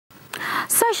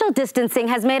Social distancing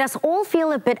has made us all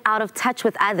feel a bit out of touch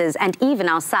with others and even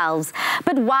ourselves.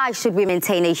 But why should we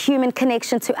maintain a human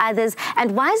connection to others,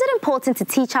 and why is it important to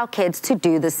teach our kids to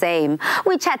do the same?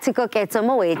 We chat to KOKETSO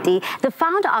MOETI, the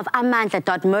founder of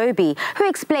Amandla.mobi, who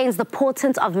explains the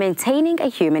importance of maintaining a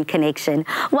human connection.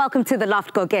 Welcome to the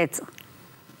Loft, KOKETSO.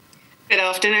 Good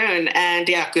afternoon, and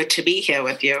yeah, good to be here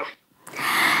with you.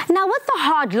 Now, with the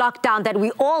hard lockdown that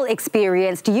we all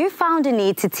experienced, you found a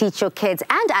need to teach your kids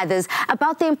and others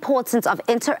about the importance of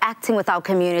interacting with our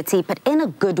community, but in a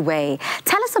good way.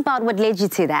 Tell us about what led you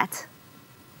to that.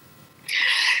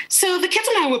 So the kids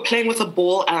and I were playing with a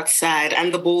ball outside,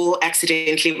 and the ball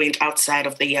accidentally went outside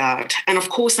of the yard. And of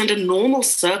course, under normal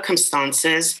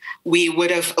circumstances, we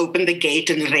would have opened the gate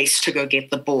and raced to go get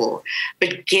the ball.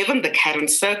 But given the current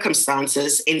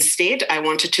circumstances, instead, I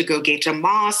wanted to go get a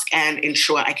mask and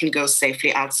ensure I can go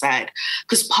safely outside.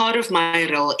 Because part of my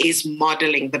role is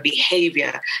modeling the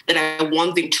behavior that I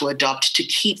want them to adopt to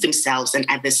keep themselves and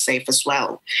others safe as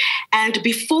well. And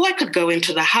before I could go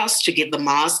into the house to get the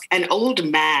mask, an old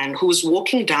man who was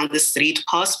walking down the street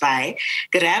passed by,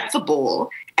 grabbed the ball,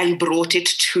 and brought it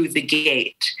to the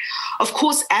gate. Of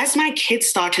course, as my kids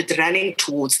started running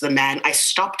towards the man, I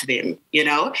stopped them,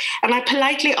 and I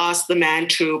politely asked the man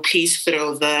to please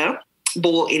throw the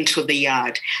ball into the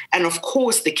yard. And of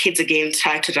course, the kids again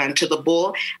tried to run to the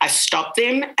ball. I stopped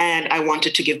them and I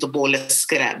wanted to give the ball a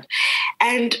scrub.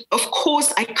 And of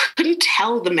course, I couldn't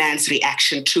tell the man's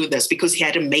reaction to this because he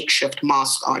had a makeshift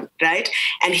mask on, right?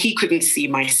 And he couldn't see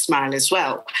my smile as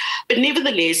well. But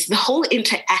nevertheless, the whole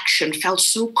interaction felt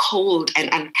so cold and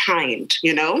unkind,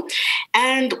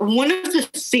 And one of the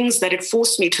things that it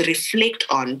forced me to reflect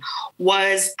on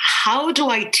was, how do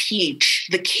I teach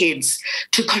the kids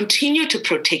to continue to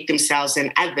protect themselves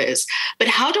and others, but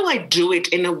how do I do it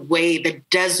in a way that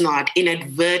does not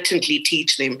inadvertently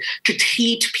teach them to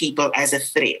treat people as a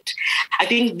threat? I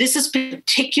think this is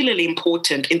particularly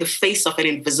important in the face of an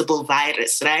invisible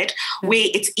virus, right? Where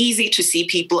it's easy to see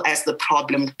people as the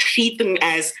problem, treat them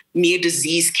as mere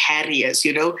disease carriers,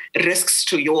 risks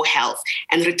to your health,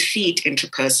 and retreat into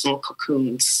personal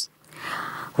cocoons.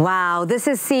 Wow, this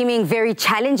is seeming very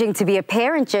challenging to be a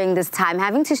parent during this time.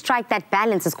 Having to strike that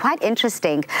balance is quite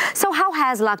interesting. So how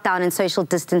has lockdown and social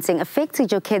distancing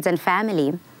affected your kids and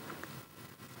family?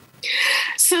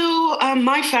 So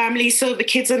my family, the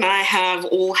kids and I have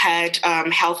all had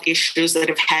health issues that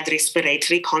have had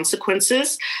respiratory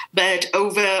consequences. But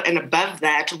over and above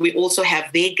that, we also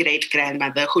have their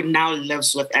great-grandmother who now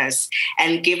lives with us.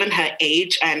 And given her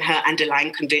age and her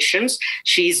underlying conditions,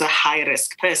 she's a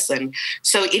high-risk person.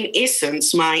 So in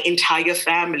essence, my entire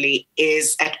family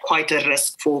is at quite a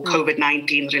risk for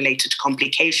COVID-19 related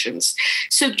complications.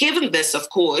 So given this, of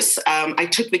course, I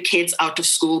took the kids out of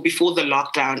school before the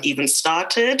lockdown even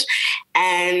started.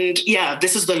 And yeah,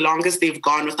 this is the longest they've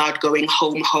gone without going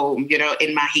home,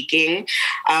 in Mahikeng,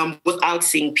 without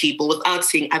seeing people, without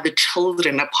seeing other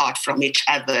children apart from each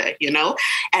other,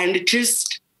 and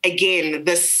just, again,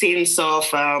 the sense of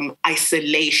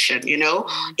isolation,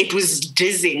 It was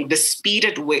dizzying, the speed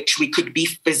at which we could be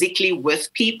physically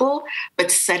with people,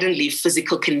 but suddenly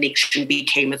physical connection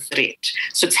became a threat.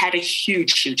 So it's had a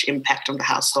huge, huge impact on the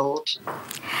household.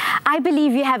 I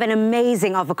believe you have an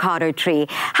amazing avocado tree.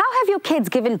 How have your kids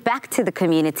given back to the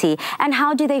community, and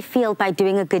how do they feel by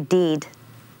doing a good deed?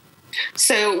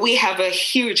 So we have a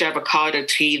huge avocado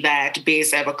tree that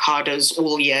bears avocados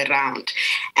all year round.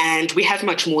 And we have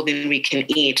much more than we can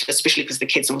eat, especially because the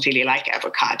kids don't really like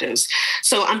avocados.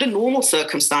 So under normal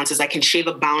circumstances, I can share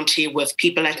the bounty with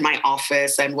people at my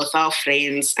office and with our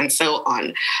friends and so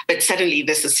on. But suddenly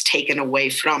this is taken away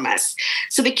from us.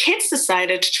 So the kids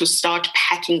decided to start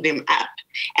packing them up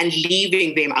and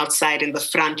leaving them outside in the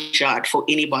front yard for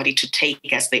anybody to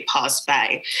take as they pass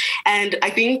by. And I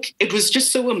think it was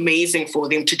just so amazing for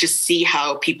them to just see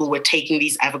how people were taking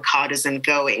these avocados and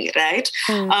going, right?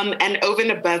 And over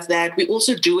and above that, we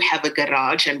also do have a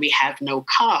garage and we have no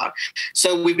car.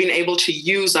 So we've been able to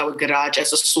use our garage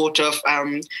as a sort of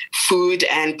food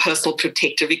and personal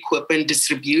protective equipment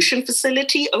distribution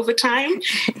facility over time.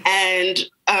 And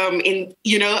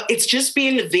it's just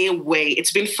been their way.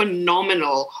 It's been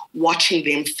phenomenal watching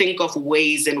them think of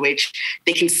ways in which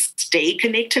they can stay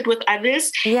connected with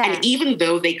others. Yeah. And even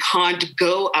though they can't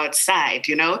go outside,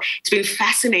 it's been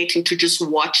fascinating to just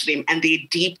watch them and their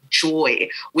deep joy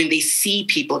when they see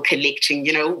people collecting,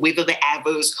 whether the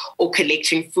avos or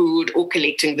collecting food or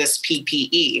collecting this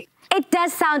PPE. It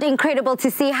does sound incredible to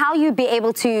see how you'd be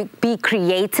able to be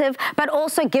creative, but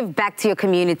also give back to your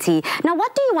community. Now,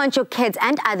 what do you want your kids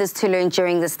and others to learn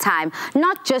during this time?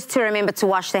 Not just to remember to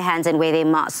wash their hands and wear their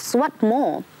masks. What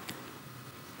more?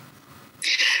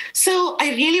 So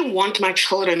I really want my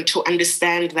children to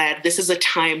understand that this is a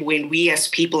time when we as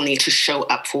people need to show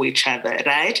up for each other,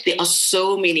 right? There are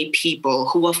so many people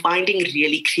who are finding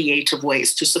really creative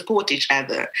ways to support each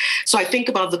other. So I think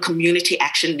about the community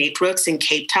action networks in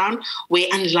Cape Town, where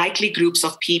unlikely groups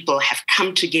of people have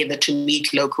come together to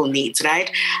meet local needs,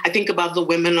 right? I think about the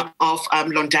women of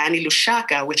Londani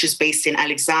Lushaka, which is based in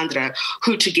Alexandra,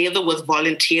 who together with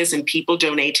volunteers and people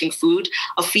donating food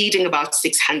are feeding about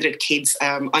 600 kids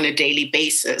on a daily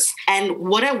basis. And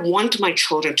what I want my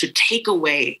children to take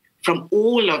away from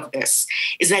all of this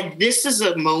is that this is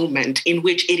a moment in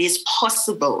which it is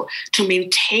possible to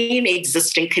maintain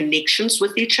existing connections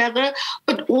with each other,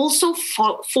 but also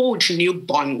forge new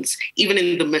bonds, even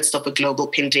in the midst of a global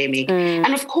pandemic.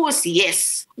 And of course,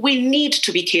 yes, we need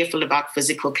to be careful about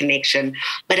physical connection,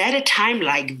 but at a time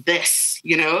like this,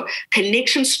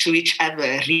 connections to each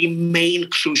other remain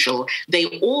crucial.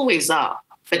 They always are.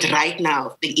 But right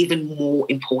now, they're even more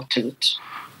important.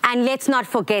 And let's not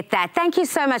forget that. Thank you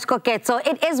so much, KOKETSO.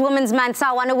 It is Women's Month, so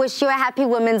I want to wish you a happy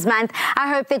Women's Month.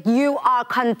 I hope that you are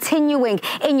continuing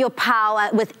in your power,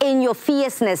 within your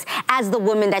fierceness as the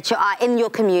woman that you are in your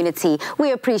community.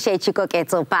 We appreciate you,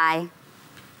 KOKETSO. Bye.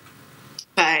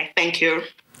 Bye. Thank you.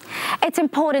 It's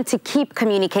important to keep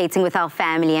communicating with our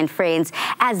family and friends.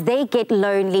 As they get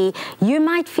lonely, you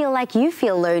might feel like you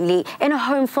feel lonely in a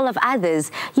home full of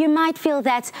others. You might feel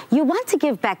that you want to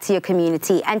give back to your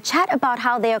community and chat about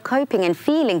how they are coping and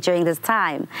feeling during this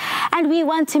time. And we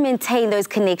want to maintain those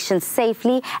connections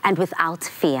safely and without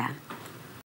fear.